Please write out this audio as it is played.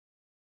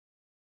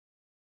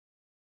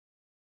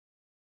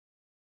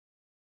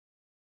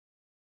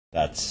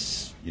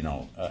that's, you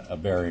know, a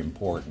very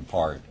important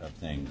part of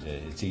things.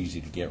 It's easy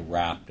to get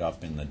wrapped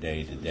up in the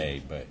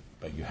day-to-day,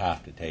 but you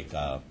have to take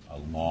a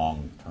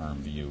long-term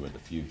view of the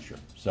future.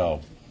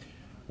 So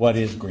what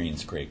is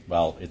Greens Creek?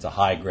 Well, it's a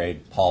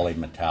high-grade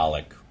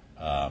polymetallic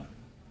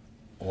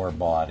ore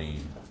body,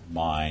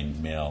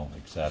 mine, mill,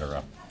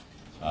 etc.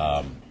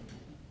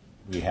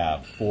 We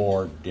have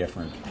 4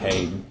 different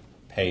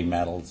pay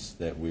metals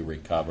that we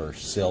recover.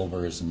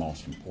 Silver is the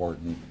most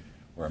important.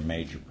 We're a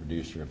major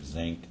producer of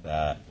zinc,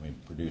 that we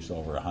produce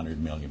over 100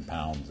 million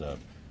pounds of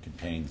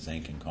contained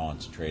zinc and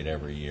concentrate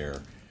every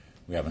year.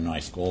 We have a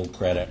nice gold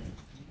credit,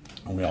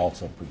 and we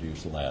also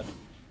produce lead.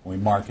 We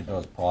market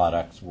those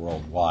products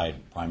worldwide,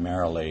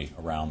 primarily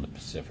around the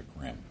Pacific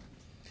Rim.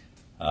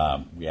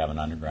 We have an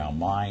underground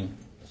mine,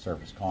 a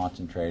surface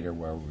concentrator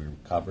where we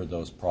recover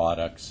those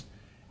products,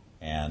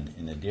 and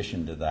in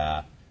addition to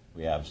that,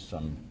 we have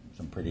some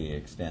pretty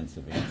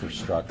extensive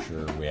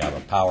infrastructure. We have a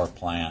power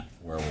plant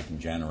where we can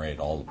generate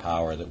all the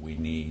power that we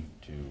need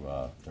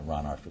to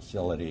run our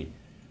facility.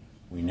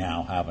 We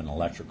now have an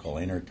electrical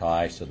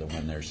intertie so that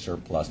when there's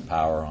surplus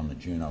power on the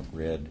Juneau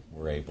grid,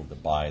 we're able to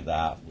buy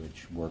that,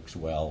 which works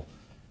well,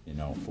 you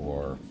know,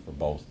 for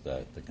both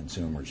the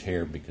consumers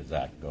here, because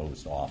that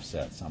goes to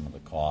offset some of the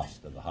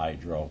cost of the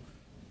hydro.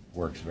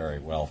 Works very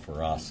well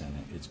for us, and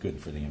it's good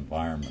for the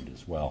environment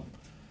as well.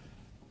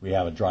 We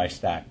have a dry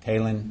stack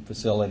tailing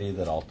facility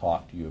that I'll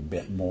talk to you a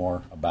bit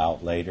more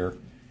about later.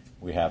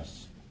 We have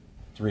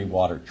 3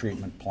 water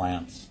treatment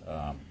plants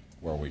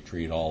where we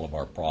treat all of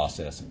our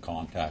process and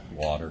contact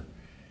water.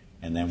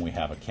 And then we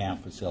have a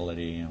camp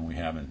facility, and we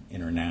have an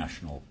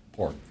international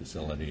port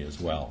facility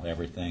as well.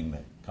 Everything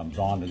that comes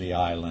onto the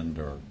island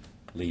or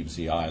leaves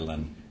the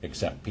island,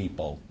 except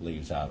people,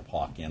 leaves out of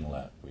Hawk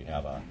Inlet. We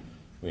have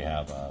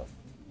a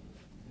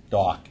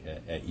dock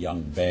at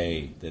Young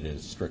Bay that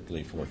is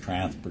strictly for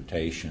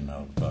transportation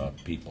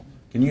of people.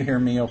 Can you hear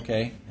me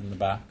okay in the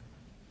back?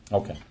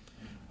 Okay.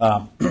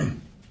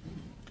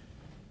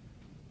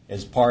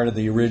 As part of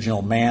the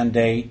original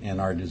mandate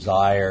and our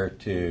desire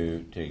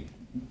to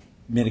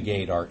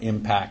mitigate our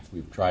impact,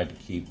 we've tried to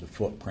keep the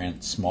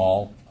footprint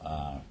small.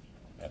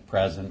 At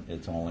present,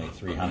 it's only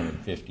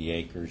 350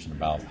 acres, and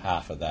about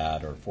half of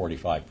that, or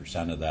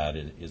 45% of that,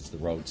 is the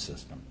road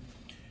system.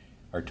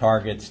 Our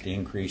target's to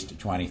increase to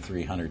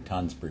 2,300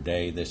 tons per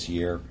day this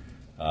year.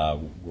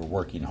 We're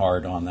working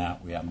hard on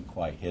that. We haven't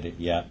quite hit it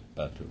yet,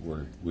 but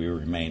we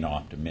remain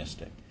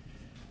optimistic.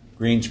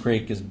 Greens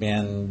Creek has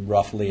been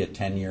roughly a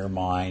 10-year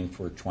mine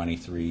for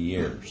 23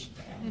 years.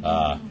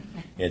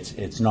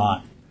 It's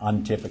not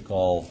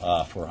untypical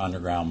for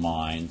underground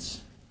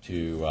mines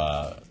to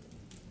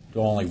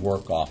only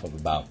work off of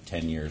about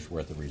 10 years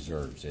worth of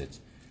reserves.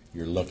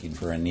 You're looking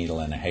for a needle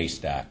in a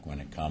haystack when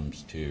it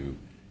comes to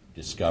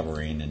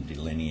discovering and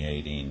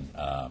delineating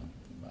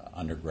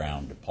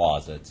underground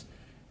deposits,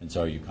 and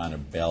so you kind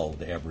of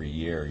build every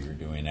year. You're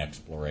doing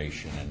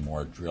exploration and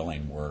more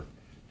drilling work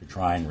to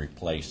try and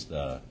replace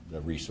the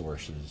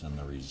resources and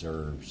the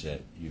reserves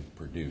that you've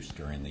produced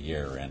during the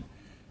year.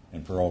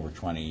 And for over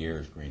 20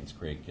 years, Greens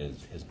Creek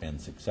has been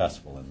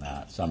successful in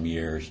that. Some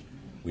years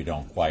we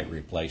don't quite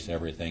replace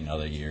everything.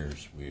 Other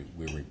years we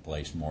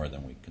replace more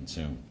than we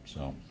consume.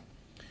 So.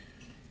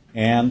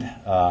 And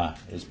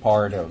as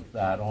part of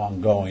that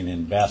ongoing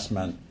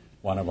investment,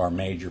 one of our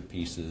major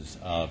pieces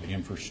of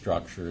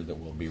infrastructure that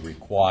will be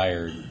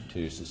required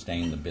to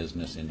sustain the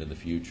business into the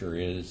future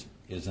is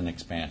an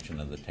expansion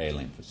of the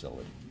tailing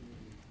facility.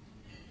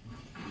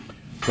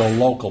 So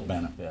local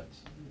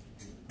benefits.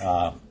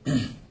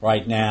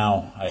 Right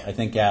now, I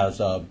think as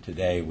of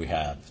today, we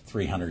have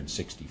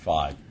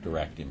 365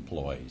 direct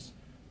employees.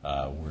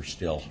 We're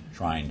still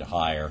trying to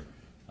hire.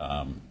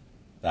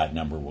 That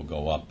number will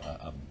go up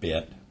a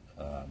bit.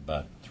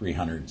 But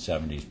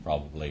 370 is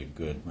probably a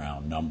good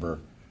round number,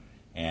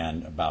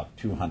 and about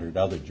 200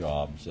 other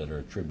jobs that are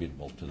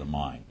attributable to the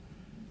mine.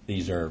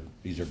 These are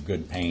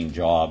good paying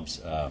jobs.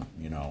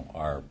 You know,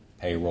 our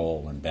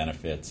payroll and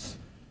benefits,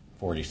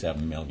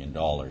 $47 million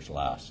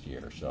last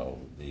year. So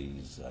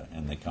these,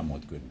 and they come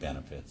with good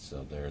benefits.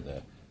 So they're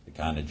the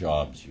kind of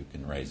jobs you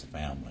can raise a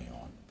family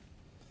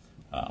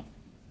on.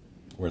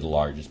 We're the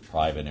largest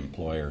private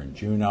employer in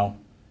Juneau.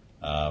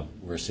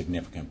 We're a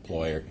significant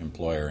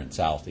employer in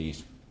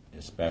Southeast,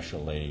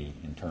 especially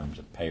in terms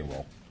of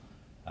payroll.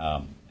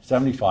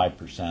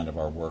 75% of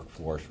our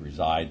workforce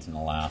resides in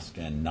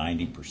Alaska, and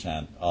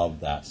 90%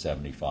 of that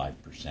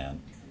 75%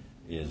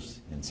 is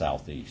in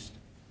Southeast.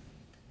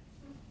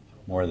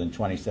 More than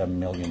 $27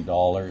 million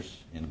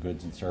in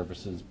goods and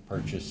services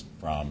purchased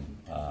from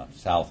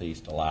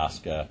Southeast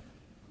Alaska,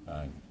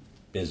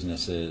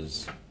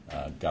 businesses,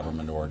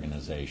 government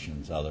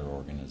organizations, other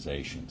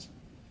organizations.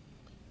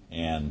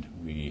 And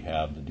we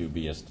have the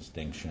dubious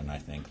distinction, I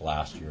think,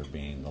 last year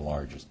being the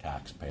largest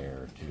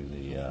taxpayer to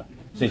the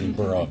City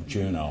Borough of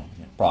Juneau,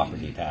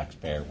 property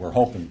taxpayer. We're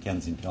hoping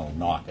Kensington will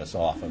knock us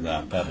off of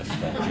that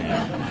pedestal.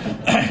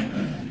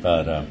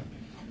 But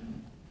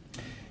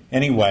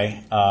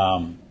anyway,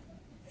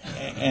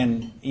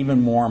 And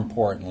even more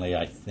importantly,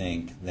 I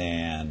think,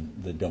 than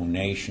the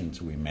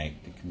donations we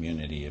make to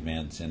community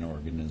events and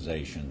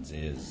organizations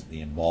is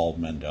the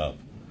involvement of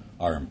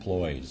our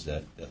employees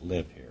that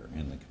live here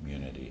in the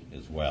community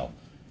as well.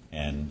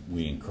 And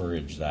we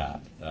encourage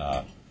that.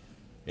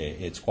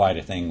 It's quite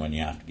a thing when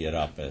you have to get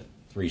up at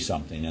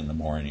 3-something in the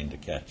morning to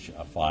catch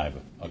a 5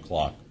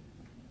 o'clock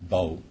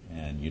boat,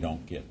 and you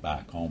don't get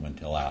back home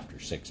until after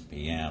 6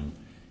 p.m.,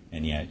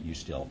 and yet you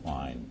still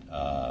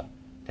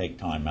take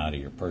time out of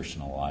your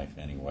personal life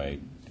anyway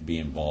to be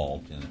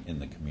involved in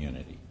the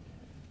community.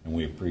 And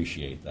we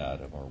appreciate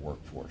that of our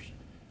workforce.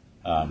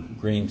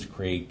 Greens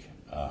Creek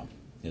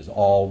has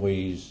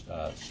always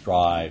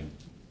strived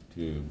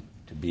to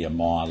be a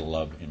model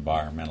of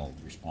environmental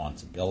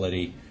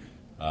responsibility.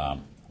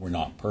 We're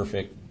not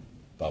perfect,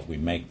 but we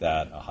make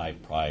that a high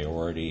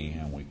priority,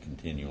 and we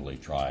continually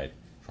try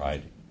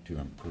to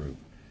improve.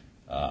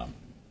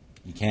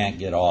 You can't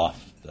get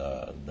off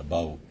the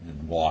boat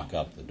and walk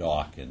up the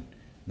dock and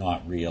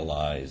not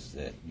realize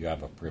that you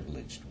have a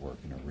privilege to work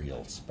in a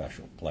real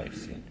special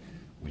place, and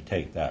we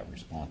take that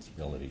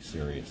responsibility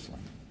seriously.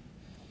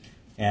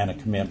 And a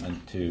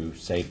commitment to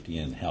safety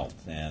and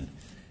health, and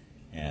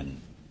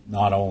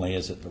not only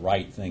is it the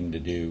right thing to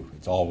do,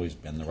 it's always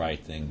been the right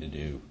thing to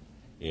do.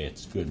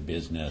 It's good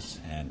business,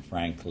 and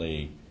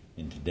frankly,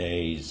 in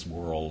today's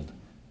world,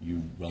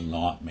 you will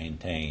not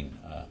maintain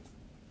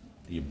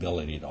the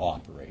ability to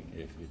operate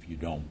if you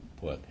don't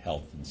put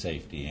health and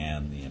safety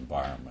and the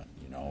environment,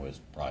 as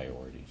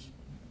priorities.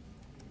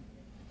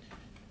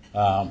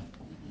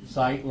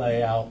 Site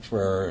layout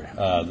for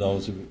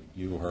those of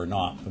you who are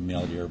not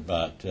familiar,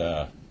 but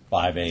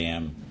 5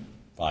 a.m.,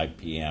 5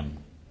 p.m.,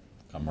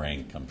 come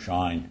rain, come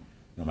shine,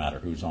 no matter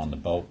who's on the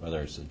boat,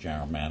 whether it's the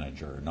general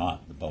manager or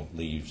not, the boat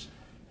leaves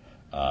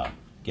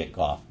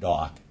kick-off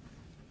dock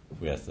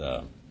with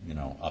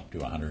up to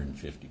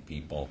 150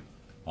 people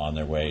on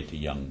their way to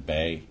Young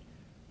Bay,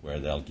 where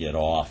they'll get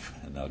off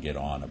and they'll get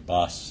on a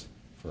bus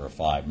for a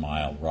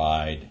 5-mile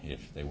ride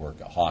if they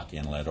work at Hawk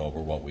Inlet over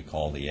what we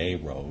call the A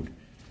Road.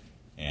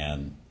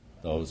 And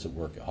those that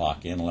work at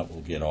Hawk Inlet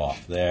will get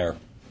off there.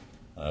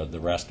 The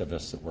rest of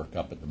us that work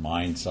up at the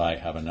mine site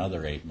have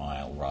another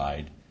 8-mile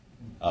ride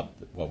up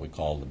what we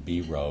call the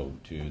B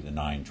Road to the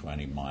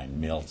 920 mine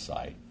mill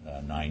site.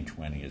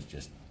 920 is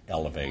just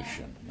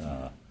elevation.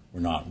 We're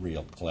not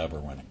real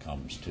clever when it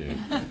comes to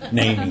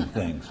naming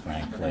things,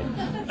 frankly.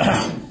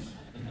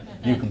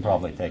 You can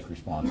probably take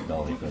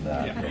responsibility for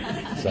that.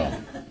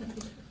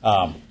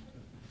 Yeah.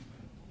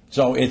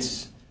 So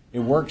it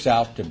works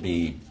out to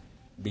be,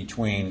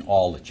 between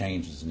all the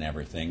changes and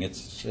everything,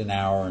 it's an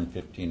hour and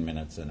 15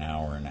 minutes, an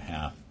hour and a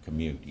half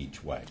commute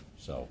each way.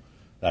 So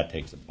that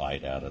takes a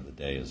bite out of the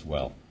day as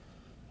well.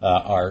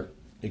 Our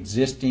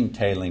existing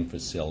tailing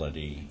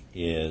facility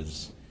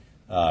is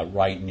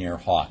right near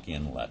Hawk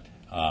Inlet.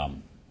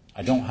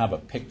 I don't have a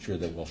picture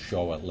that will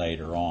show it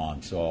later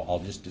on, so I'll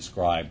just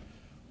describe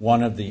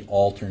one of the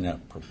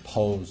alternate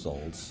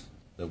proposals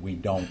that we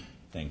don't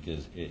think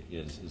is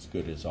as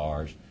good as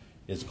ours.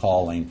 Is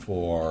calling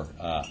for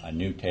a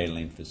new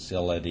tailing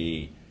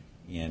facility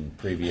in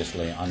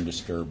previously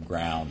undisturbed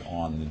ground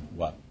on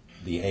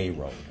the A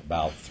Road,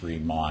 about 3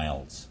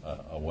 miles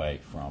away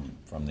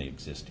from the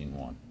existing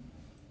one.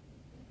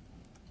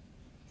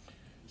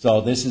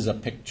 So this is a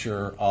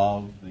picture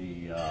of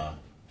the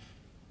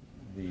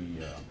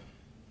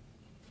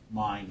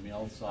mine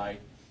mill site.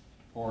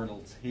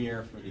 Portals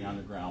here for the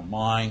underground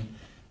mine.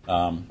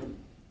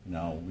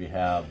 We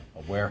have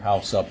a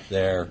warehouse up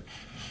there.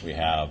 We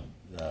have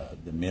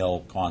the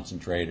mill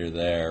concentrator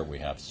there. We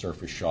have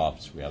surface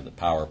shops. We have the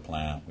power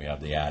plant. We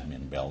have the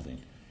admin building.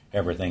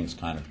 Everything's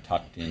kind of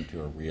tucked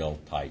into a real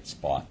tight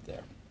spot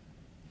there.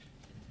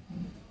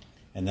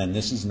 And then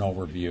this is an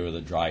overview of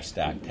the dry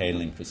stack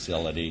tailing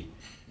facility.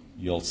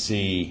 You'll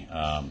see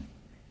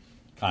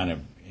kind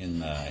of in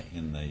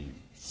the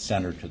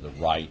center to the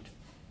right,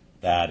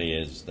 that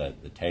is the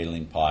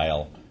tailing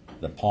pile.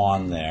 The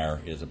pond there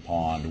is a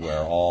pond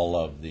where all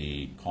of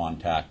the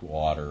contact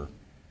water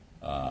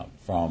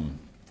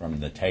from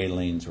the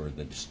tailings or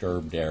the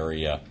disturbed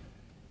area,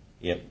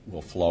 it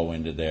will flow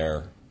into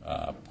there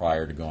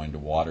prior to going to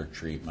water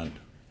treatment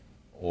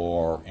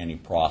or any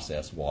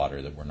processed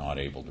water that we're not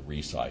able to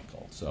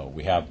recycle. So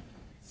we have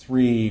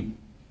 3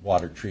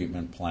 water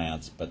treatment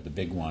plants, but the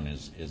big one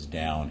is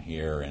down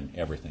here, and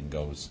everything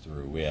goes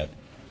through it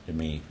to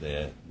meet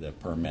the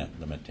permit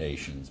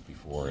limitations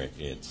before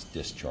it's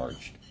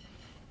discharged.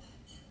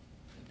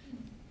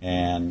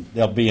 And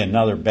there'll be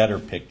another better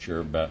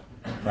picture, but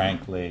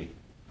frankly,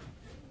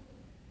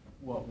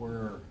 what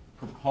we're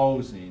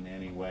proposing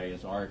anyway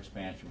is our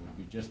expansion would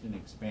be just an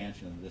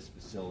expansion of this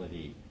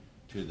facility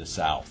to the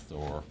south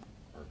or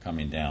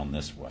coming down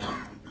this way.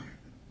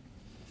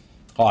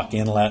 Hawk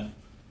Inlet,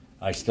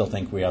 I still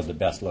think we have the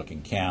best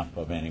looking camp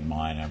of any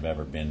mine I've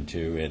ever been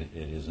to. It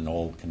is an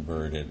old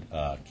converted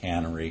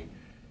cannery.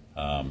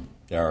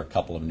 There are a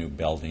couple of new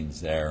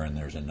buildings there, and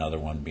there's another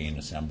one being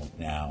assembled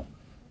now.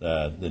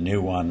 The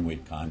new one, we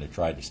kind of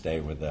tried to stay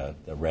with the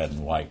red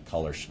and white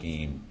color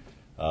scheme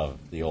of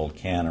the old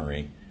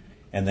cannery.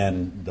 And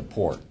then the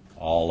port.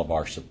 All of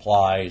our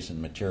supplies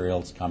and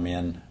materials come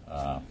in,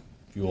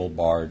 fuel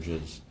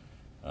barges,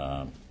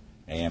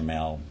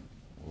 AML,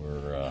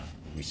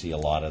 we see a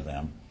lot of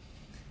them.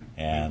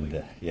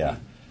 And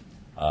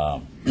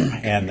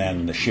and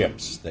then the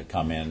ships that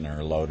come in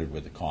are loaded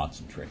with the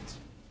concentrates.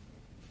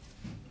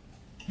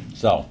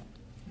 So,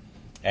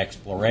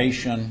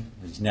 exploration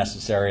is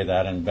necessary,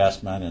 that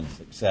investment and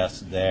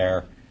success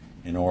there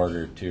in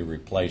order to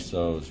replace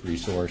those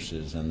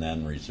resources, and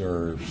then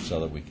reserves so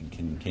that we can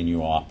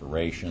continue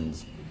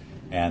operations.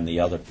 And the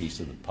other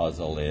piece of the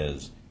puzzle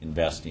is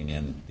investing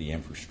in the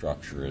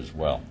infrastructure as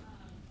well.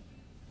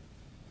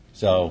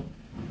 So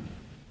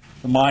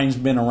the mine's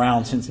been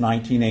around since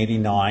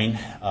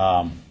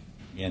 1989.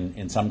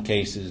 In some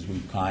cases,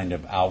 we've kind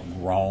of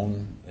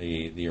outgrown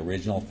the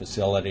original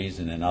facilities,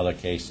 and in other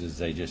cases,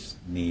 they just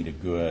need a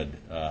good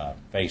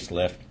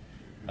facelift.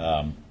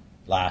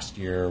 Last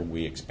year,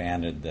 we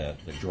expanded the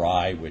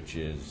dry, which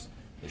is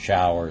the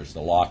showers,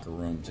 the locker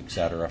rooms,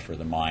 etc., for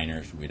the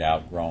miners. We'd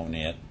outgrown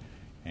it,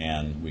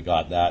 and we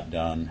got that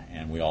done,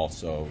 and we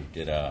also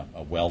did a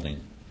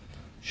welding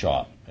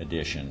shop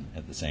addition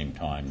at the same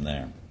time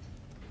there.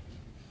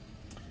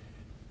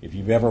 If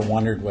you've ever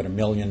wondered what $1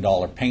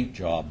 million paint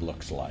job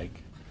looks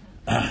like,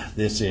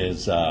 this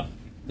is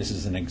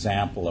an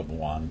example of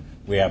one.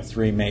 We have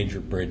 3 major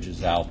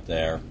bridges out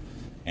there,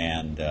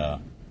 and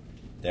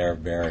they're a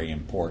very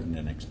important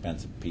and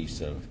expensive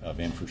piece of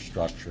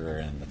infrastructure,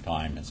 and the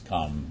time has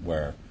come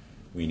where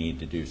we need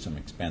to do some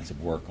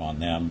expensive work on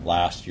them.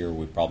 Last year,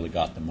 we probably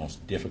got the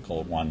most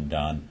difficult one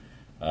done.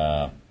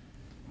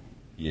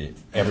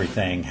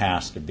 Everything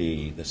has to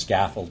be, the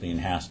scaffolding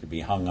has to be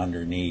hung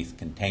underneath,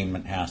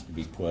 containment has to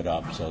be put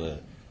up so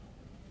that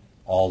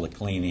all the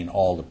cleaning,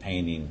 all the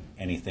painting,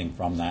 anything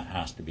from that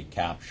has to be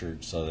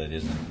captured so that it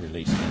isn't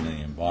released into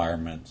the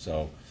environment.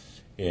 So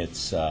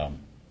it's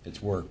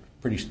work,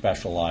 pretty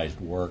specialized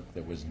work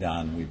that was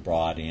done. We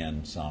brought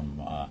in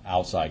some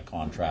outside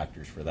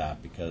contractors for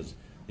that because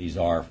these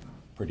are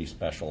pretty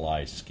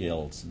specialized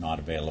skills not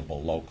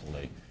available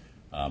locally.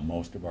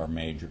 Most of our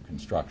major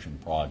construction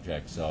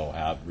projects, though,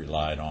 have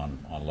relied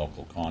on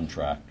local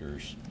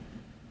contractors.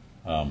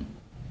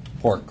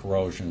 Port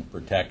corrosion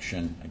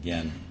protection,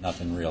 again,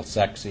 nothing real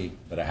sexy,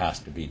 but it has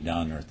to be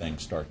done or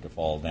things start to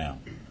fall down.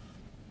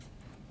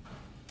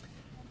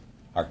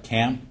 Our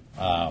camp,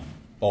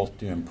 both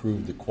to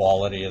improve the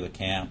quality of the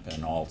camp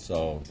and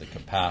also the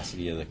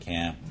capacity of the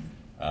camp,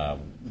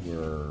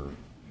 we're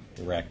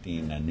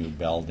erecting a new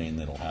building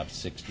that'll have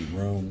 60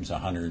 rooms,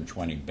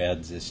 120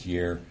 beds this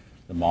year.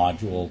 The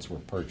modules were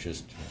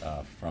purchased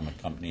from a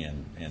company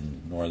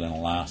in northern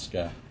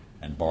Alaska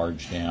and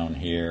barged down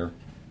here,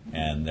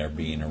 and they're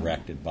being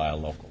erected by a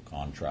local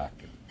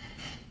contractor.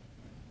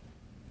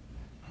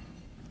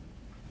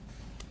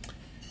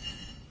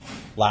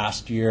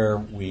 Last year,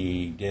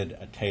 we did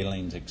a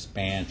tailings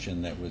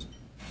expansion that was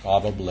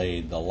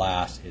probably the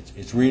last,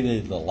 it's really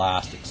the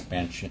last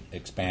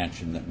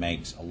expansion that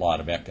makes a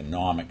lot of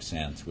economic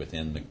sense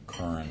within the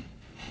current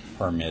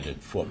permitted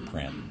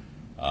footprint.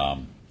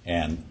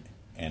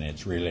 And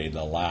it's really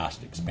the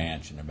last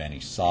expansion of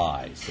any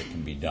size that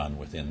can be done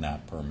within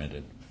that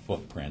permitted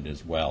footprint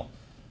as well.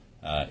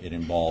 It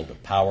involved a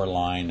power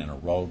line and a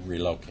road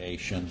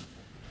relocation.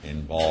 It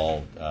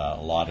involved a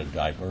lot of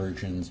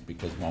diversions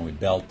because when we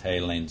build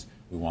tailings,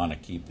 we want to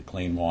keep the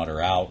clean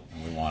water out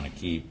and we want to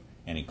keep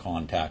any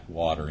contact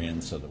water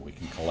in so that we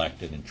can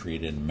collect it and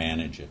treat it and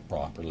manage it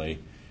properly.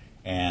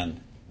 And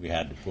we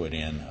had to put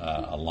in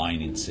a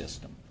lining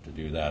system to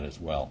do that as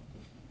well.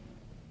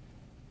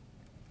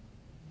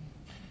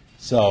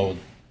 So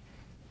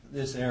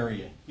this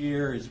area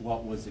here is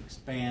what was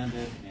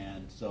expanded,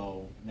 and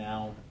so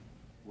now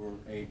we're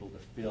able to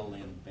fill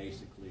in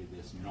basically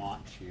this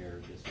notch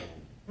here. This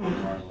will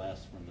more or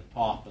less from the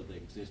top of the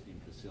existing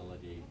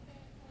facility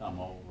come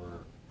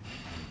over,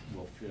 and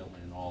we'll fill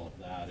in all of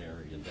that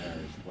area there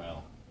as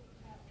well.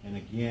 And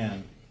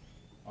again,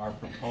 our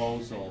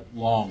proposal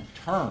long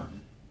term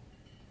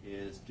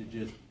is to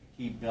just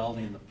keep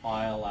building the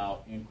pile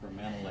out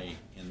incrementally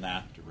in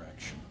that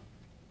direction.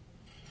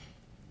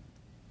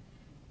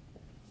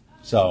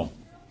 So,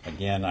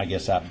 again, I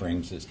guess that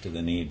brings us to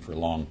the need for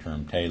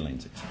long-term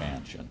tailings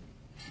expansion.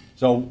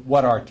 So,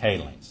 what are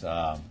tailings?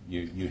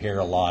 You hear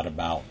a lot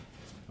about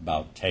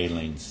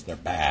tailings. They're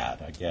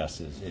bad, I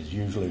guess, is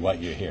usually what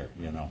you hear.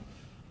 You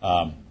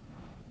know,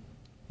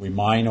 we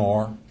mine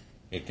ore.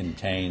 It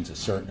contains a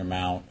certain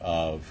amount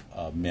of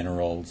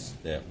minerals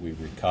that we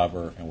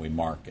recover and we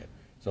market.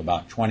 So,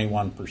 about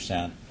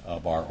 21%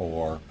 of our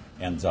ore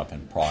ends up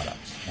in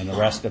products, and the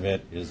rest of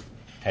it is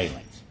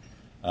tailings.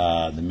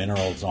 The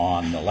minerals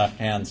on the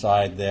left-hand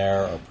side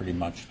there are pretty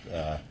much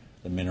the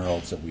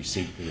minerals that we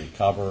seek to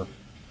recover,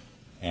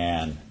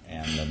 and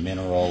the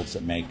minerals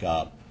that make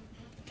up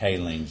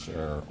tailings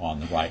are on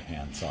the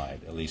right-hand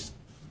side, at least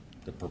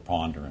the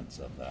preponderance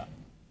of that.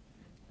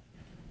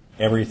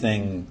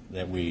 Everything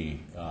that we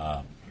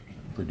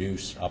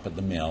produce up at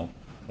the mill,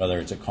 whether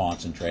it's a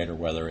concentrate or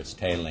whether it's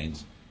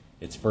tailings,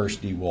 it's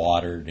first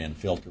dewatered in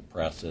filter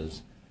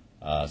presses.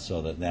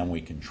 so that then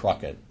we can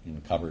truck it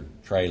in covered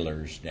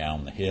trailers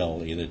down the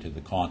hill, either to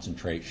the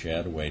concentrate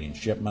shed awaiting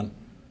shipment,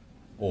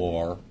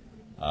 or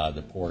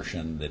the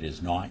portion that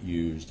is not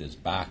used as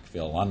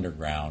backfill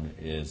underground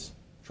is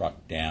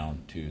trucked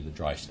down to the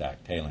dry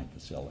stack tailing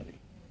facility.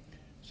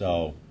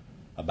 So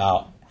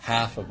about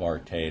half of our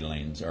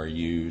tailings are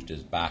used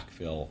as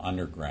backfill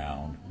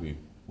underground. We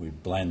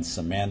blend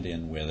cement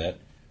in with it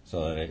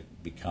so that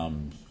it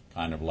becomes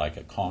kind of like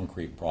a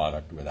concrete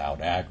product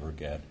without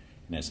aggregate,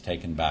 and it's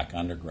taken back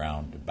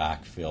underground to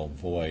backfill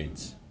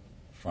voids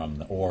from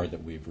the ore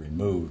that we've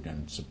removed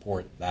and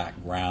support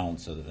that ground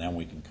so that then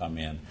we can come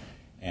in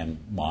and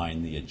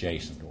mine the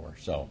adjacent ore.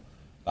 So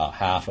about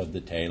half of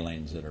the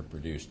tailings that are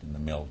produced in the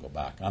mill go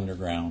back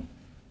underground.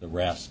 The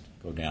rest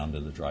go down to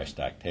the dry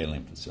stack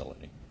tailing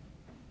facility.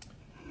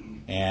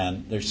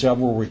 And there's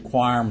several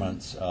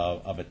requirements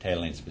of a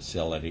tailings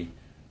facility.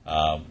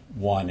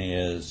 One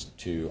is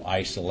to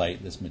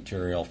isolate this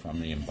material from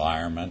the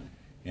environment.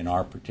 In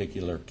our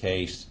particular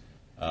case,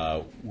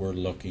 we're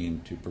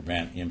looking to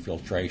prevent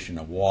infiltration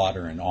of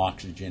water and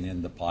oxygen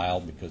in the pile,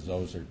 because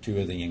those are two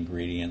of the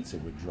ingredients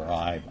that would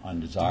drive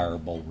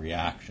undesirable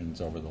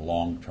reactions over the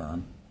long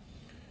term.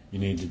 You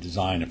need to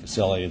design a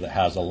facility that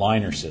has a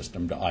liner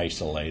system to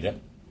isolate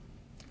it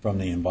from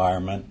the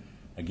environment.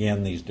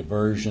 Again, these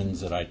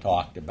diversions that I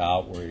talked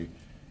about, where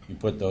you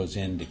put those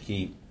in to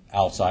keep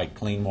outside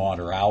clean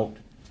water out,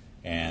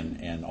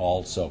 and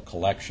also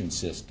collection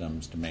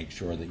systems to make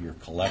sure that you're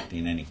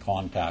collecting any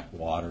contact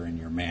water and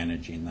you're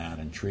managing that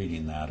and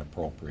treating that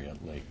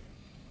appropriately.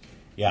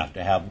 You have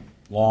to have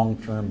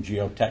long-term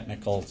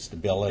geotechnical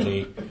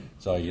stability,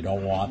 so you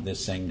don't want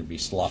this thing to be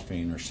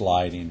sloughing or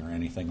sliding or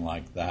anything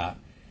like that.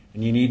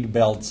 And you need to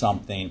build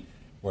something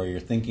where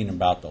you're thinking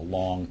about the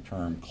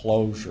long-term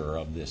closure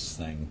of this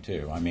thing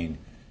too. I mean,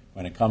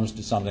 when it comes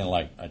to something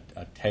like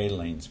a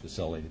tailings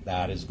facility,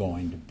 that is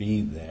going to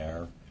be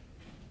there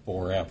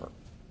forever.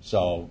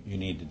 So you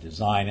need to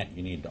design it,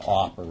 you need to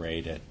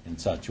operate it in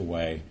such a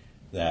way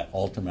that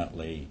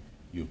ultimately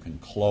you can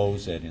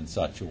close it in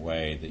such a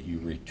way that you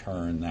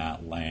return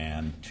that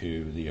land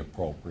to the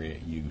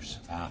appropriate use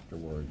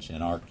afterwards.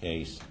 In our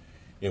case,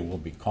 it will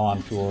be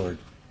contoured,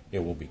 it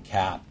will be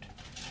capped,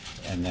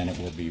 and then it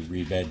will be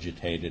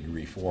revegetated,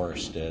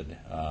 reforested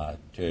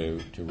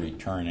to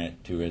return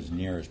it to as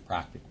near as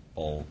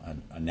practicable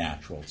a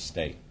natural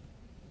state.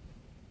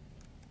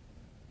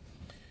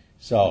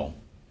 So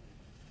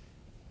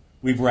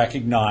we've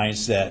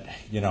recognized that,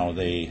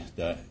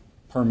 the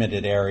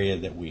permitted area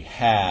that we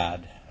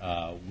had,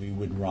 we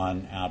would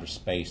run out of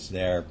space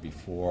there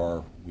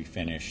before we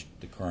finished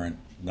the current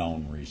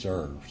known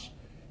reserves.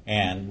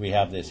 And we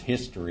have this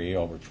history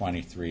over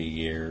 23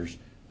 years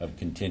of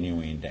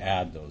continuing to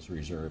add those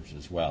reserves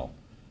as well.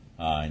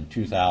 In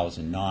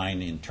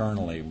 2009,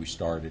 internally, we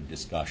started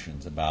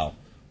discussions about,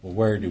 well,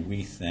 where do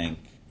we think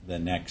the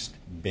next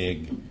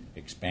big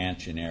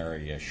expansion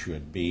area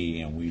should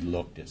be, and we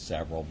looked at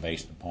several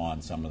based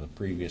upon some of the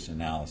previous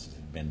analysis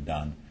that had been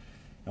done.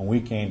 And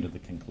we came to the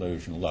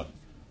conclusion, look,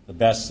 the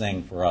best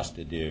thing for us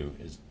to do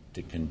is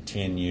to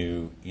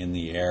continue in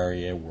the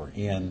area we're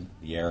in,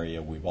 the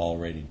area we've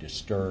already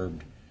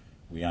disturbed.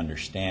 We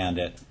understand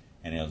it,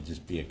 and it'll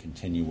just be a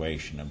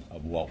continuation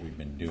of what we've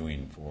been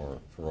doing for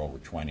over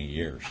 20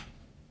 years.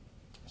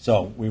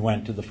 So we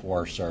went to the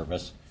Forest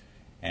Service,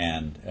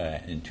 and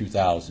in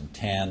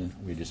 2010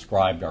 we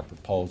described our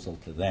proposal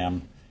to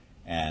them,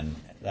 and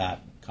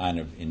that kind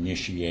of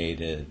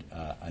initiated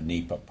a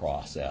NEPA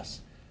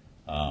process.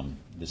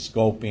 The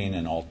scoping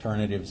and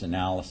alternatives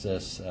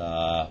analysis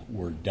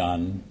were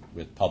done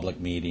with public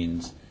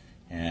meetings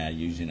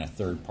using a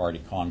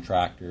third-party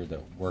contractor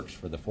that works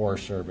for the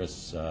Forest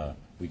Service.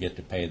 We get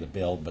to pay the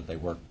bill, but they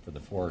work for the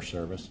Forest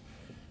Service.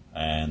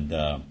 And,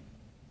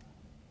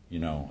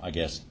 I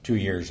guess 2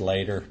 years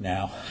later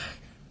now,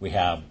 we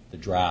have the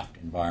draft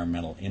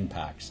environmental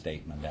impact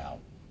statement out.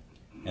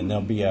 And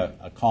there'll be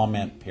a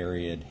comment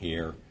period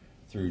here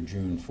through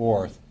June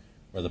 4th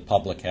where the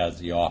public has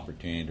the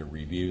opportunity to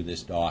review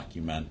this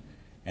document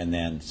and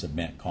then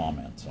submit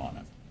comments on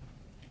it.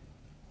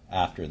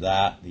 After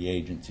that, the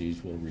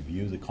agencies will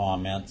review the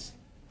comments.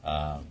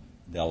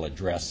 They'll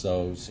address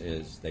those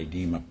as they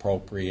deem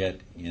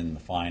appropriate in the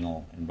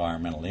final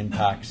environmental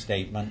impact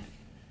statement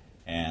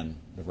and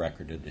the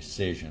record of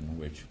decision,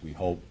 which we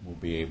hope we'll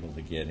be able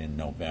to get in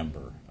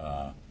November.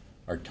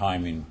 Our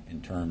timing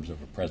in terms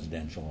of a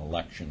presidential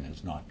election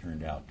has not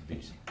turned out to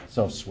be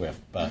so swift,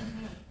 but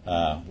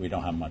we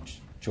don't have much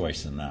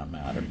choice in that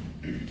matter.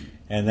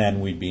 And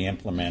then we'd be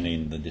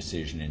implementing the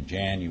decision in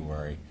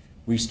January.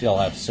 We still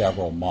have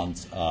several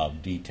months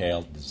of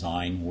detailed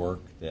design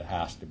work that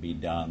has to be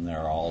done. There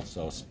are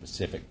also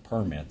specific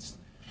permits.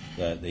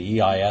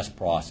 The EIS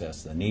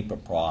process, the NEPA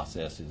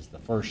process, is the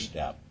first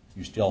step.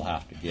 You still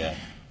have to get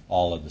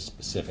all of the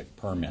specific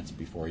permits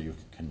before you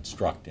can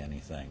construct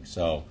anything.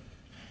 So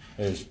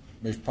there's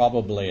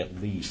probably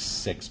at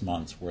least 6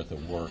 months worth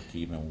of work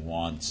even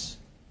once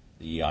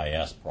the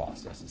EIS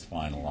process is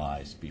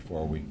finalized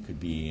before we could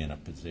be in a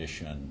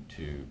position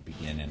to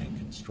begin any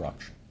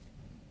construction.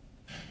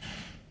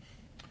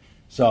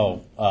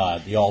 So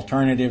the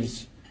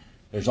alternatives,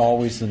 there's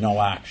always the no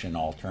action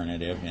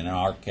alternative. In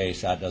our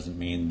case, that doesn't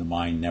mean the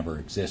mine never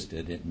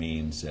existed. It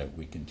means that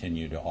we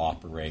continue to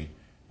operate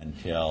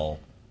until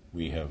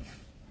we have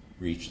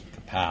reached the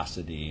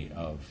capacity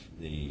of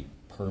the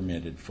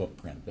permitted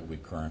footprint that we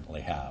currently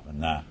have,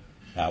 and that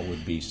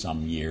would be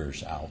some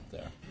years out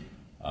there.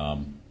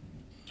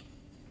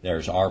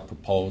 There's our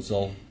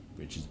proposal,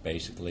 which is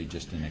basically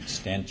just an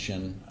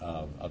extension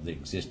of the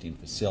existing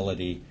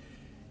facility.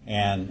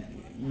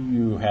 And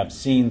you have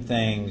seen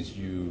things,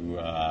 you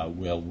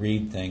will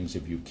read things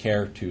if you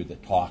care to,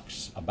 that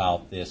talks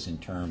about this in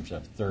terms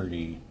of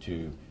 30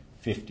 to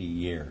 50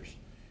 years.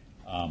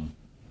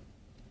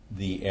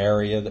 The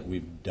area that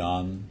we've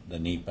done the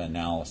NEPA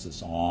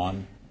analysis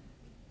on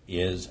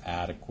is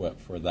adequate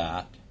for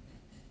that.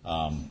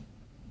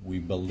 We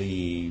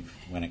believe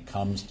when it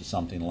comes to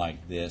something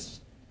like this,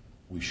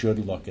 we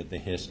should look at the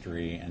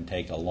history and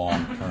take a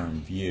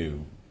long-term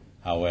view.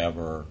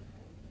 However,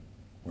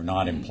 we're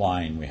not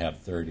implying we have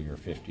 30 or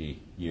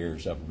 50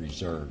 years of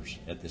reserves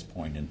at this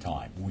point in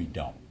time. We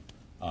don't.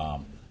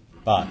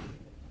 But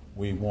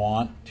we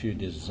want to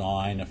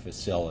design a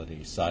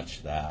facility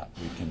such that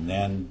we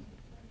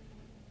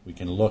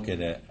can look at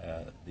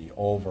the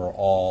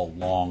overall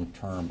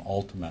long-term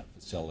ultimate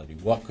facility.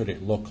 What could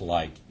it look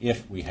like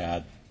if we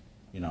had,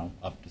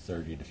 up to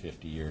 30 to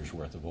 50 years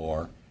worth of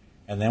ore?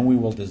 And then we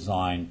will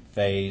design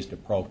phased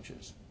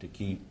approaches to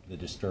keep the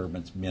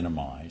disturbance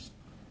minimized.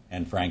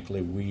 And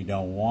frankly, we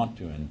don't want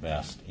to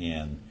invest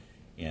in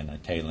a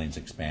tailings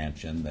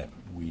expansion that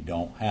we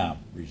don't have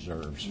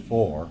reserves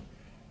for.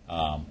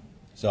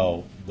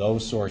 So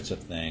those sorts of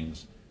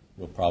things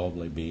will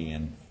probably be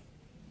in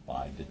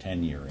 5 to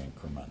 10 year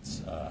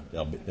increments.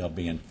 They'll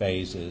be in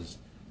phases.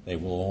 They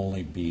will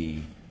only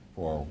be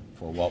for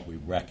what we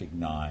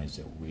recognize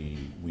that we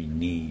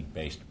need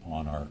based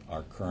upon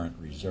our current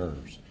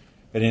reserves.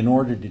 But in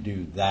order to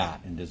do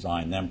that and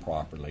design them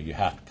properly, you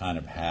have to kind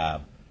of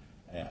have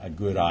a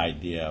good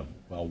idea of,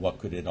 well, what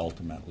could it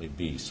ultimately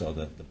be, so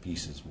that the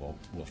pieces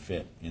will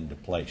fit into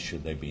place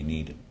should they be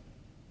needed.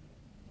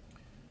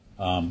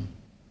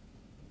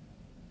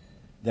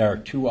 There are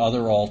two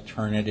other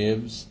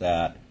alternatives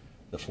that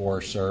the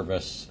Forest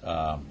Service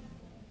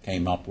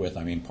came up with.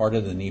 I mean, part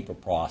of the NEPA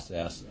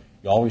process,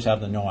 you always have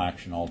the no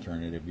action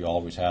alternative, you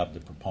always have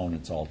the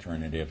proponent's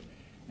alternative,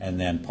 and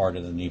then part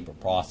of the NEPA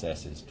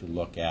process is to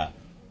look at,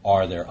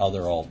 are there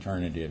other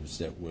alternatives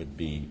that would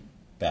be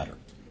better?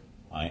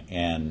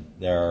 And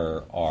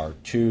there are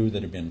two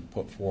that have been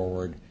put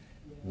forward.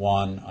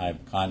 One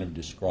I've kind of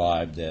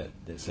described that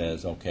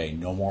says, okay,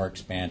 no more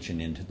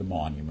expansion into the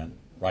monument.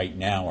 Right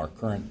now, our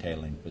current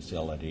tailing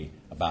facility,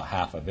 about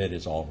half of it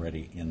is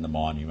already in the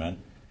monument,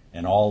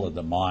 and all of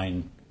the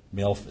mine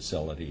mill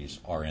facilities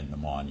are in the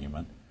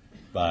monument.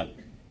 But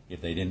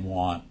if they didn't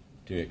want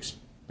to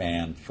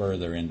expand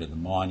further into the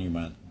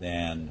monument,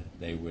 then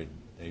they would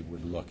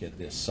look at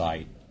this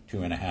site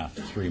 2.5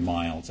 to 3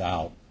 miles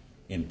out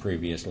in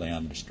previously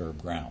undisturbed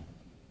ground.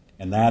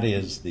 And that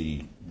is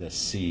the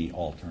C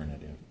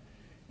alternative.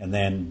 And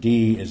then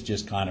D is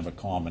just kind of a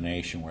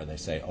combination where they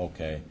say,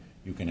 okay,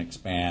 you can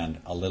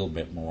expand a little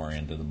bit more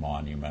into the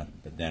monument,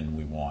 but then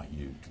we want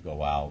you to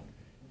go out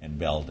and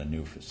build a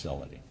new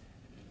facility.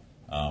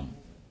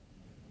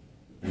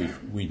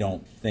 We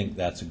don't think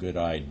that's a good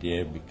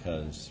idea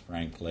because,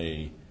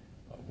 frankly,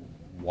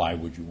 why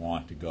would you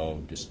want to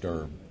go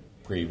disturb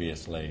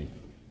previously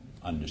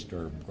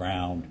undisturbed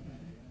ground?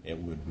 It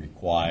would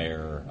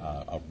require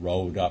a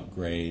road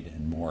upgrade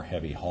and more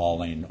heavy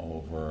hauling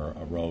over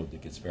a road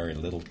that gets very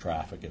little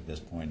traffic at this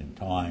point in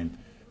time.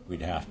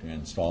 We'd have to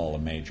install a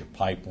major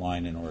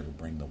pipeline in order to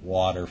bring the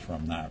water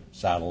from that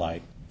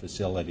satellite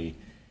facility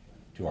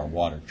to our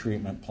water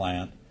treatment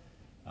plant.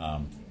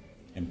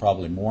 And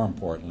probably more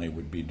importantly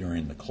would be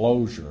during the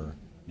closure,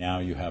 now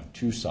you have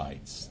 2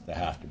 sites that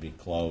have to be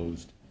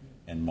closed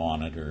and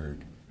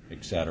monitored,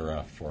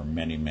 etc., for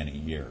many, many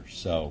years.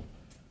 So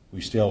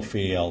we still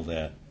feel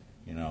that,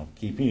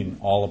 keeping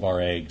all of our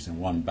eggs in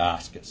one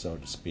basket, so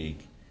to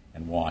speak,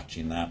 and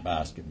watching that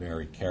basket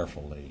very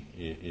carefully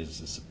is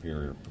the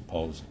superior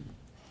proposal.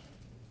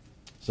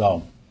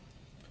 So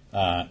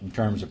in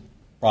terms of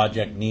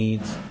project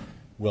needs,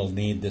 we'll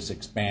need this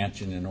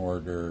expansion in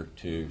order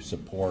to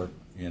support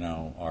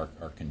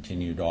our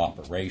continued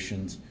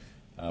operations.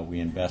 We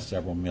invest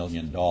several $1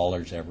 million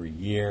every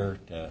year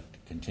to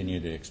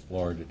continue to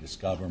explore, to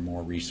discover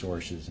more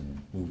resources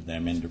and move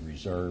them into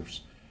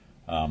reserves.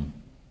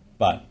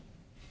 But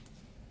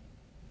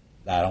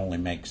that only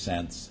makes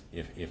sense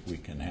if we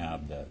can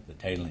have the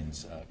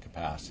tailings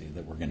capacity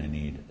that we're going to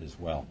need as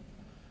well.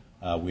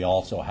 We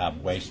also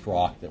have waste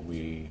rock that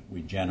we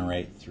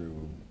generate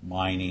through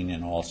mining,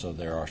 and also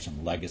there are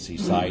some legacy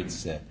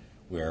sites that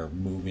we're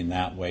moving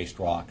that waste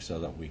rock so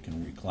that we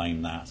can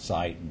reclaim that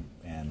site.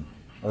 And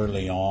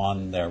early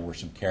on, there were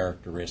some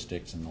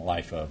characteristics in the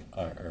life of,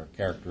 or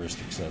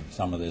characteristics of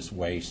some of this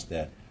waste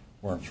that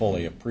weren't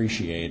fully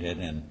appreciated,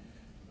 and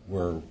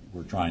we're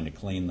trying to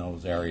clean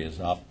those areas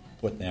up,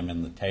 put them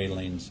in the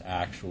tailings.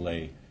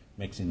 Actually,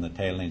 mixing the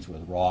tailings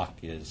with rock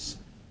is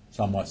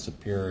somewhat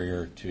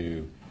superior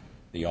to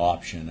the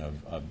option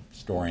of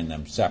storing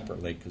them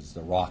separately, because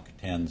the rock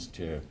tends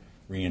to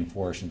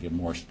reinforce and give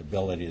more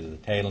stability to the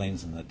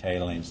tailings, and the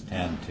tailings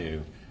tend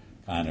to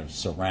kind of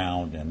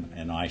surround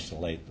and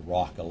isolate the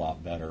rock a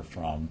lot better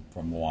from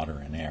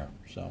water and air.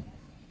 So,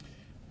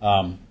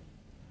 trying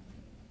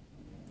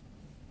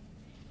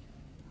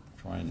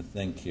to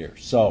think here.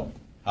 So,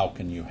 how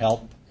can you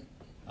help?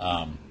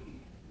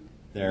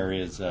 There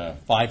is a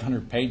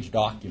 500-page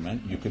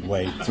document you could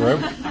wade through.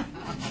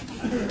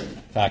 In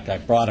fact, I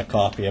brought a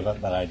copy of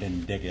it, but I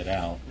didn't dig it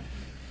out.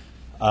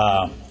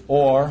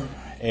 Or,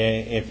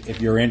 if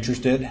you're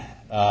interested,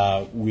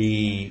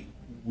 we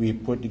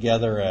put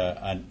together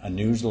a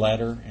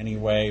newsletter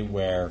anyway,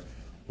 where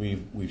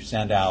we've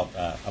sent out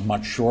a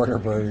much shorter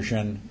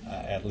version,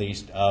 at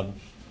least of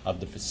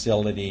the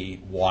facility,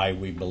 why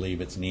we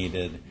believe it's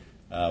needed,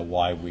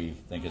 why we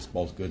think it's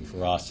both good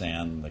for us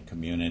and the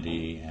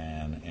community,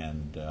 and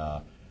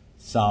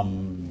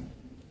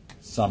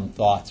some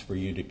thoughts for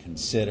you to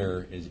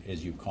consider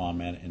as you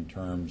comment in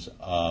terms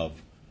of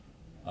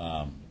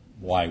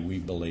why we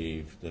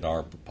believe that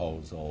our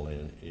proposal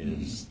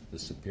is the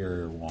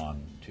superior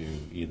one to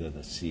either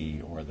the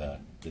C or the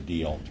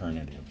D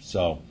alternative.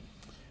 So,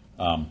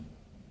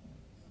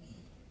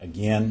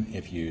 again,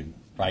 if you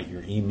write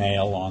your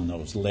email on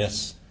those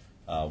lists,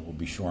 we'll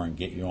be sure and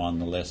get you on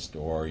the list,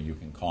 or you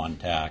can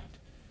contact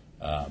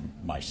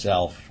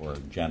myself or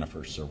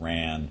Jennifer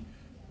Saran.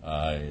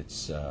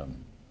 It's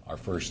our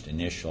first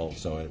initial,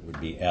 so it would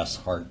be S.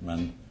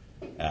 Hartman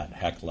at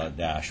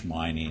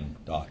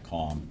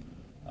hecla-mining.com.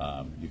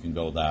 You can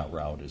go that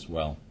route as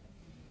well.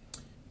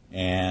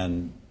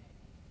 And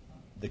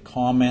the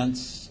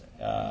comments,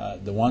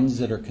 the ones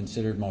that are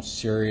considered most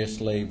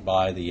seriously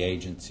by the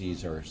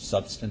agencies are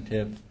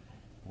substantive,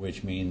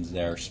 which means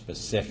they're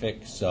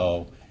specific.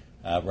 So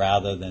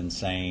rather than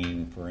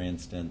saying, for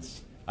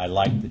instance, I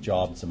like the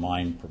jobs the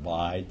mine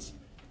provides,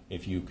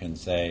 if you can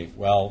say,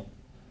 well,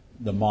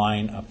 the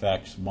mine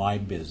affects my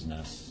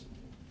business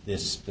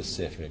this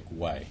specific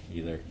way,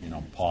 either,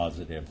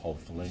 positive,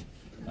 hopefully.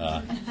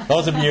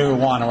 Those of you who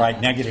want to write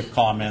negative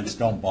comments,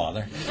 don't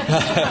bother.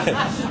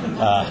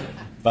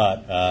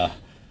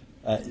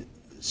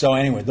 So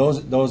anyway,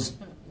 those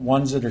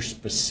ones that are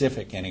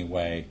specific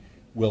anyway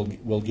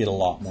will get a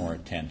lot more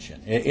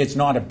attention. It's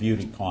not a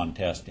beauty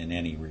contest in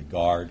any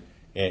regard.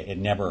 It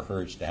never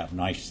hurts to have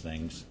nice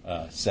things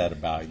said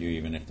about you,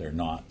 even if they're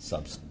not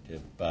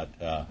substantive. But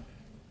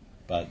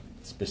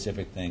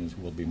specific things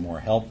will be more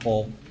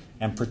helpful,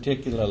 and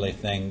particularly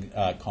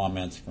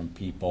comments from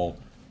people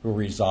who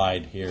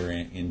reside here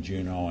in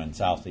Juneau and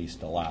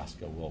southeast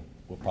Alaska will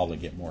probably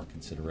get more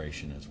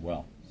consideration as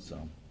well.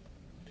 So,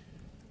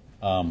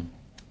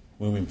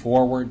 moving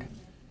forward,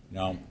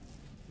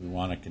 we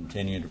want to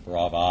continue to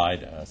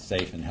provide a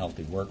safe and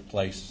healthy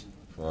workplace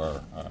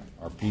for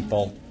our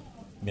people,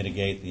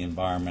 mitigate the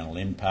environmental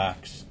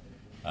impacts.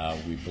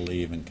 We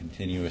believe in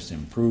continuous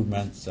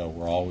improvement, so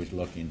we're always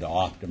looking to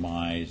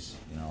optimize,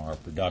 our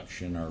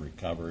production, our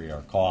recovery,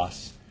 our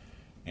costs,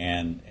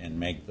 and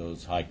make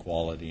those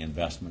high-quality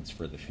investments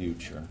for the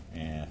future,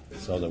 and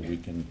so that we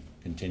can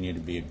continue to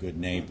be a good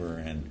neighbor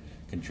and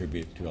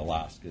contribute to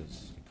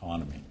Alaska's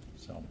economy.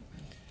 So,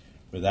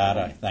 with that,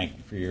 I thank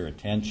you for your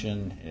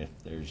attention. If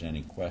there's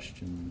any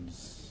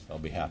questions, I'll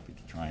be happy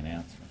to try and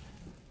answer.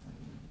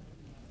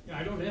 Yeah,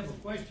 I don't have a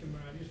question,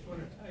 but I just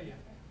want to tell you,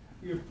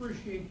 we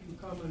appreciate you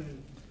coming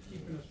and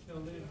keeping us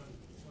filled in on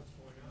what's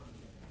going on.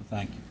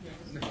 Thank you.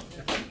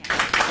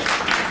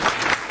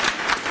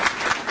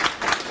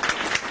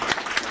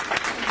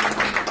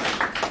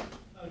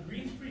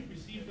 Green Street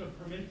received a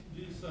permit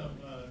to do some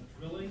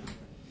drilling,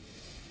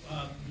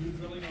 new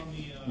drilling on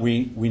the...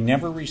 We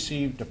never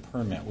received a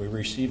permit. We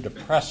received a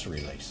press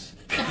release.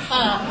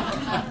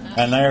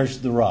 And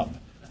there's the rub.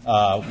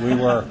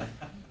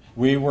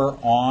 We were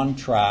on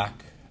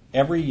track.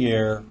 Every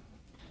year,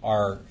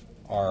 our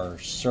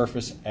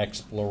surface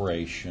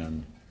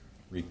exploration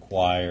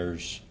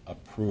requires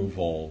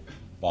approval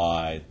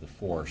by the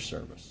Forest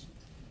Service.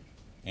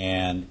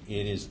 And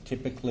it is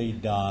typically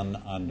done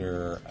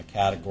under a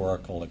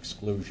categorical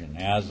exclusion,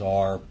 as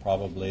are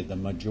probably the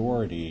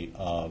majority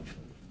of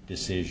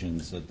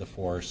decisions that the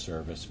Forest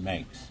Service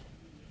makes.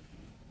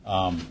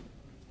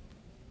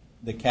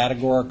 The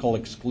categorical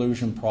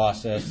exclusion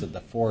process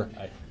that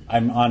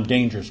I'm on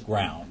dangerous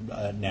ground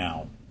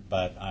now,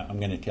 but I'm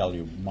going to tell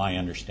you my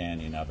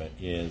understanding of it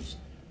is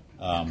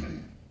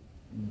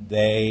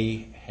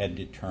they had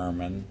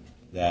determined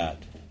that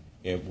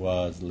it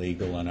was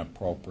legal and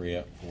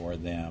appropriate for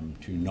them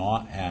to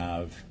not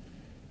have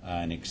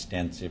an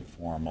extensive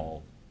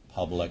formal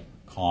public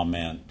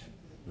comment,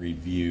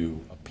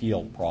 review,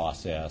 appeal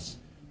process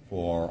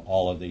for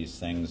all of these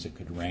things that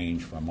could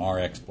range from our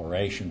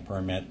exploration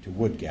permit to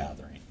wood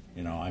gathering.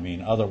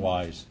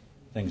 Otherwise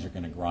things are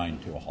going to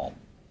grind to a halt.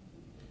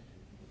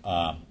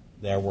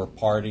 There were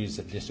parties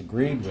that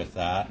disagreed with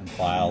that and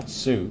filed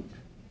suit.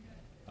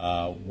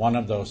 One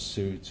of those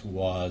suits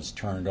was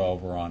turned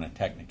over on a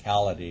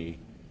technicality.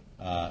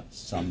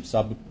 Some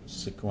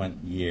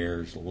subsequent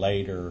years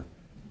later,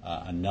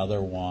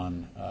 Another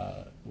one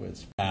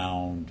was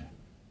found,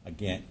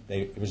 again,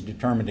 it was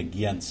determined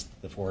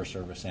against the Forest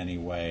Service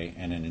anyway,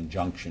 and an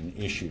injunction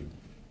issued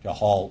to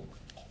halt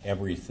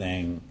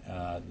everything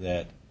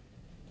that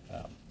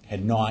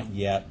had not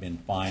yet been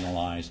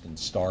finalized and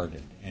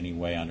started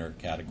anyway under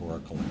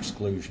categorical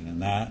exclusion.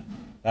 And that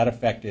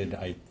affected,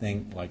 I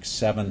think, like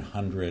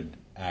 700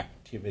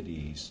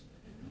 activities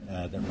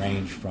that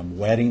range from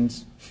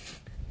weddings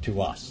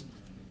to us.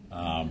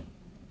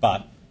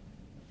 But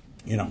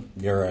you know,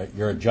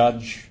 you're a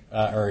judge,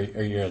 or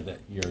you're the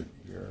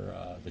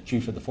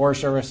chief of the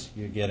Forest Service.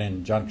 You get an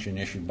injunction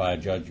issued by a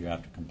judge. You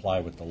have to comply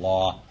with the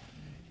law,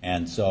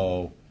 and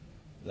so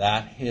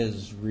that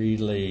has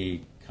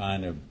really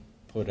kind of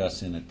put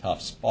us in a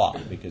tough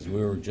spot because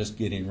we were just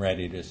getting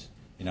ready to,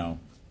 you know,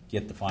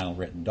 get the final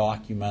written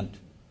document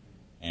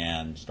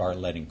and start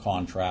letting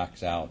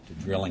contracts out to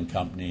drilling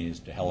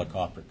companies, to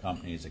helicopter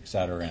companies, et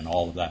cetera, and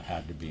all of that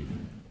had to be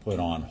put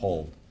on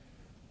hold.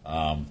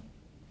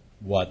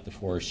 What the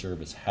Forest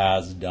Service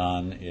has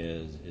done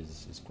is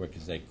as quick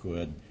as they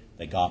could,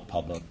 they got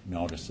public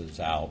notices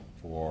out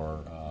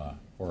for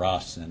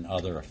us and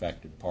other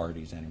affected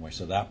parties anyway.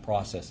 So that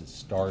process has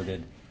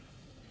started.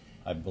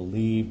 I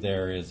believe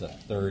there is a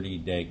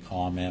 30-day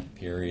comment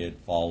period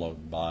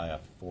followed by a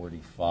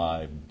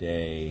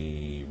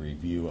 45-day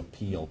review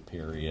appeal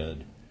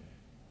period.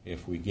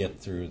 If we get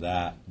through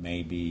that,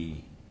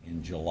 maybe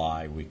in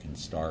July we can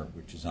start,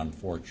 which is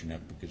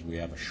unfortunate because we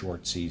have a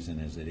short season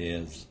as it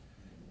is.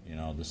 You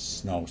know, the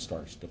snow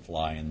starts to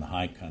fly in the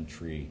high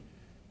country.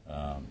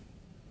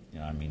 You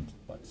know, I mean,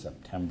 what,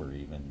 September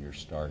even, you're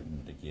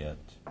starting to get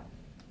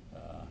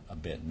a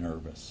bit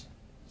nervous.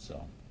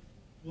 So.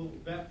 Well,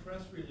 that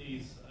press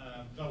release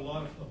got a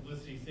lot of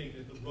publicity saying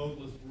that the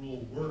roadless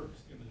rule works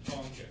in the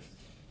Tonkas.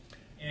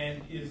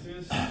 And is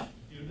this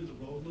due to the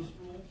roadless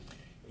rule?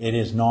 It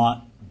is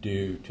not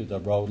due to the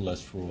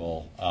roadless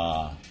rule.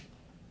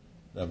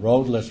 The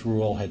roadless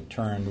rule had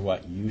turned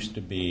what used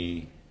to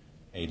be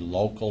a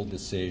local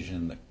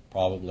decision that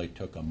probably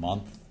took a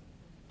month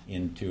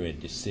into a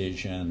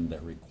decision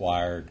that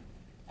required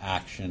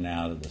action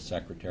out of the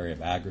Secretary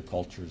of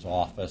Agriculture's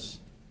office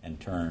and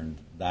turned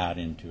that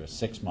into a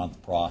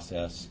 6-month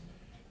process.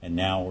 And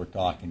now we're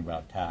talking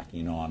about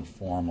tacking on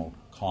formal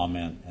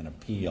comment and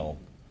appeal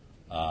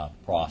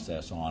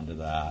process onto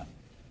that.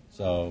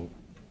 So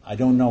I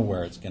don't know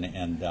where it's going to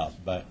end up,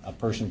 but a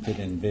person could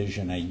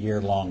envision a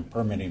year-long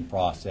permitting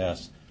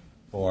process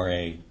for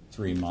a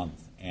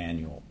 3-month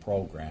annual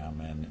program,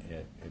 and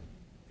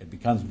it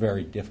becomes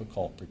very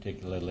difficult,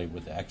 particularly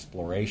with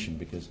exploration,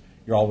 because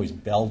you're always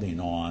building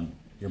on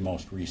your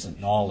most recent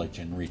knowledge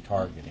and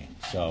retargeting.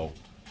 So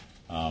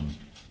I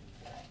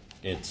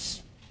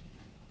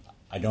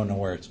don't know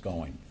where it's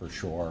going for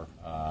sure.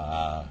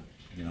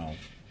 You know,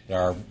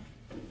 there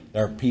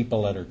are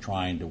people that are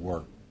trying to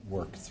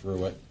work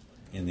through it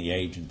in the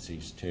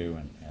agencies too,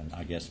 and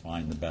I guess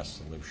find the best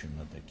solution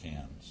that they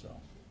can. So,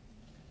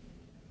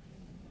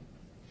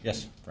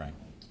 yes, Frank.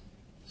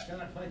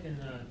 Scott, if I can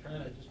try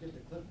to just get the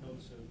clip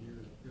notes of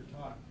your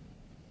talk.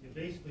 You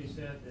basically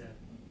said that,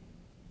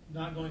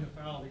 not going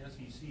afoul of the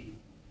SEC,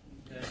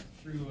 that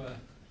through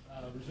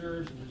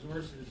reserves and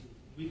resources,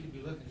 we could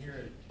be looking here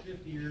at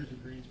 50 years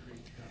of Greens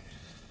Creek to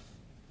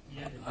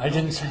come. I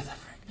didn't say that,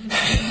 Frank.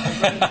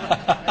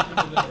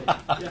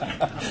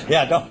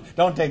 Yeah,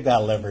 don't take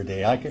that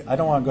liberty. I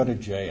don't want to go to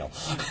jail.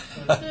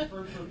 But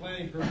for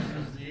planning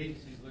purposes, the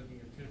agency's looking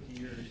at 50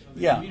 years. So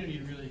the community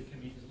really can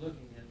be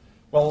looking at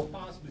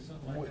possibly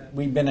something like that.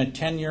 We've been a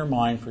 10-year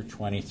mine for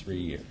 23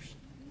 years.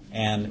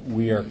 And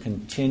we are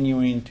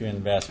continuing to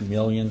invest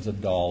millions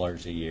of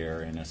dollars a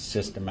year in a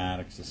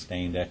systematic,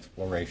 sustained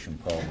exploration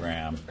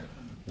program.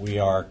 We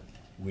are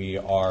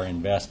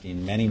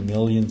investing many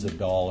millions of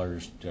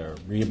dollars to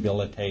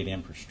rehabilitate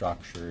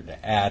infrastructure,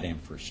 to add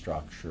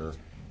infrastructure,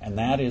 and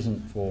that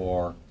isn't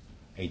for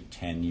a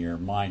 10-year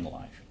mine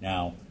life.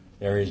 Now,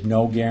 there is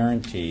no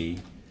guarantee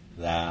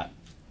that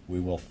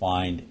we will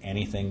find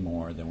anything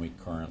more than we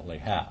currently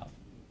have,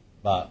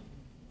 but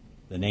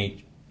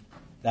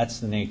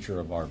that's the nature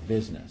of our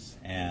business,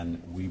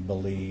 and we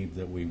believe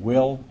that we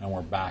will, and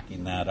we're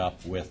backing that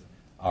up with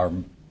a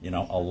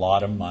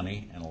lot of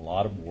money and a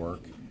lot of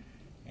work.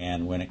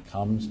 And when it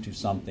comes to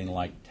something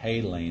like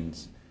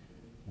tailings,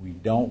 we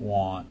don't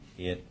want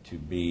it to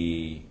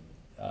be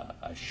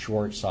a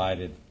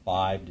short-sighted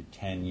 5 to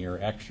 10-year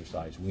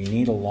exercise. We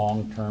need a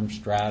long-term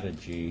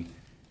strategy,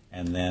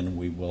 and then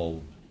we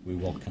will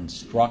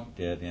construct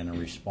it in a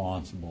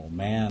responsible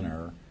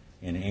manner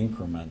in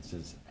increments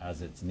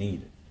as it's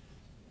needed.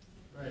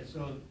 Right,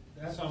 so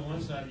that's on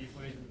one side of the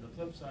equation. The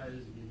flip side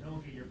is if you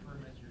don't get your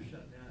permits, you're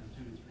shut down in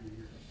 2 to 3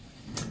 years.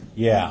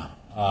 Yeah,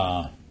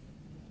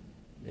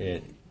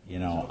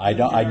 I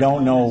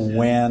don't know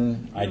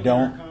when.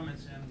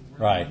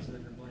 Right.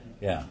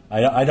 Yeah,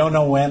 I don't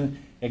know when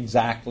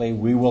exactly.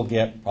 We will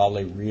get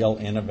probably real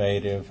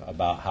innovative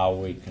about how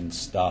we can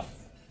stuff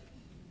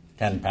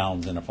 10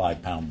 pounds in a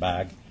 5-pound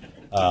bag.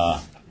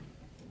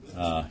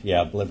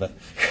 Yeah, believe it.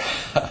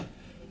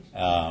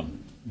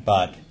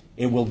 But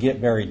it will get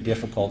very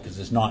difficult because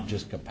it's not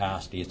just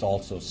capacity, it's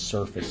also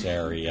surface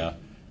area.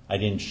 I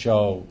didn't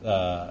show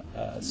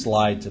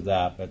slides of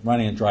that, but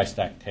running a dry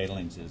stack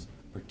tailings is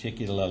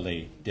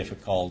particularly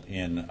difficult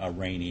in a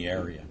rainy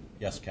area.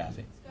 Yes,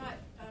 Kathy? Scott,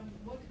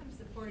 what kind of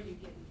support are you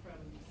getting from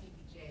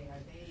CPJ? Are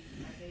they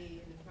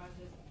in the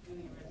process of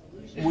doing a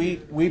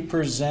resolution? We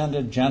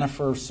presented,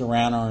 Jennifer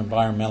Serrano, our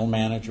environmental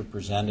manager,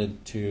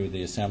 presented to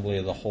the Assembly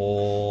of the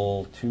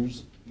Whole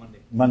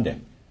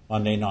Monday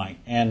night.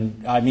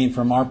 And I mean,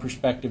 from our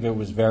perspective, it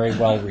was very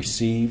well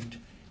received,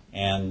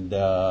 and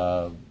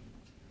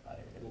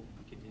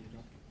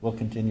we'll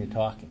continue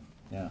talking.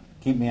 Yeah,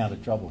 keep me out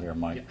of trouble here,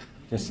 Mike. Yeah.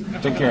 Just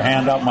stick your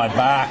hand up my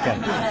back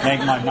and make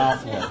my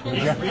mouth work.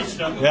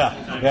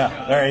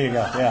 Yeah, there you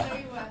go. Yeah. I'll tell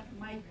you what,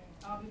 Mike,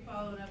 I'll be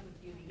following up with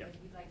you because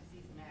we'd like to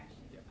see some action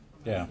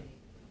from our city.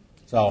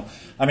 So,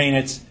 I mean,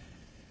 it's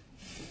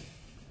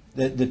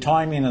the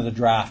timing of the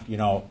draft, you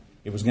know,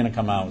 it was going to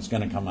come out, it's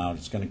going to come out,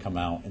 it's going to come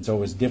out. And so it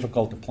was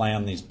difficult to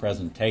plan these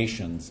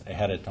presentations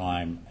ahead of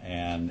time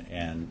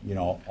and you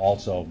know,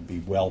 also be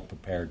well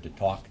prepared to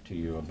talk to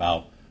you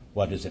about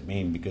what does it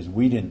mean, because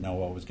we didn't know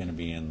what was going to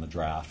be in the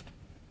draft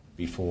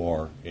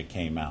before it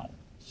came out.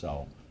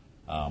 So,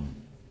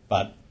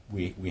 but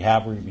we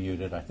have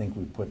reviewed it. I think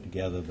we put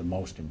together the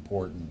most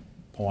important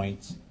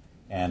points,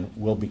 and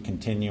we'll be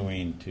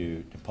continuing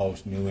to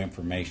post new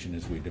information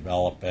as we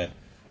develop it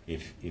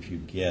if you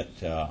get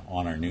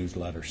on our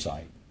newsletter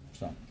site.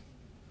 So,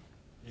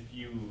 if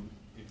you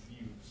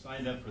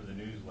signed up for the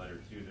newsletter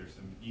too, there's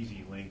some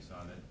easy links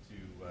on it to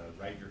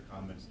write your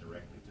comments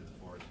directly to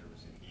the Forest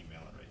Service and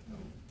email it right now.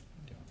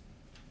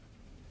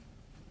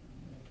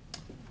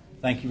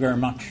 Thank you very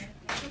much.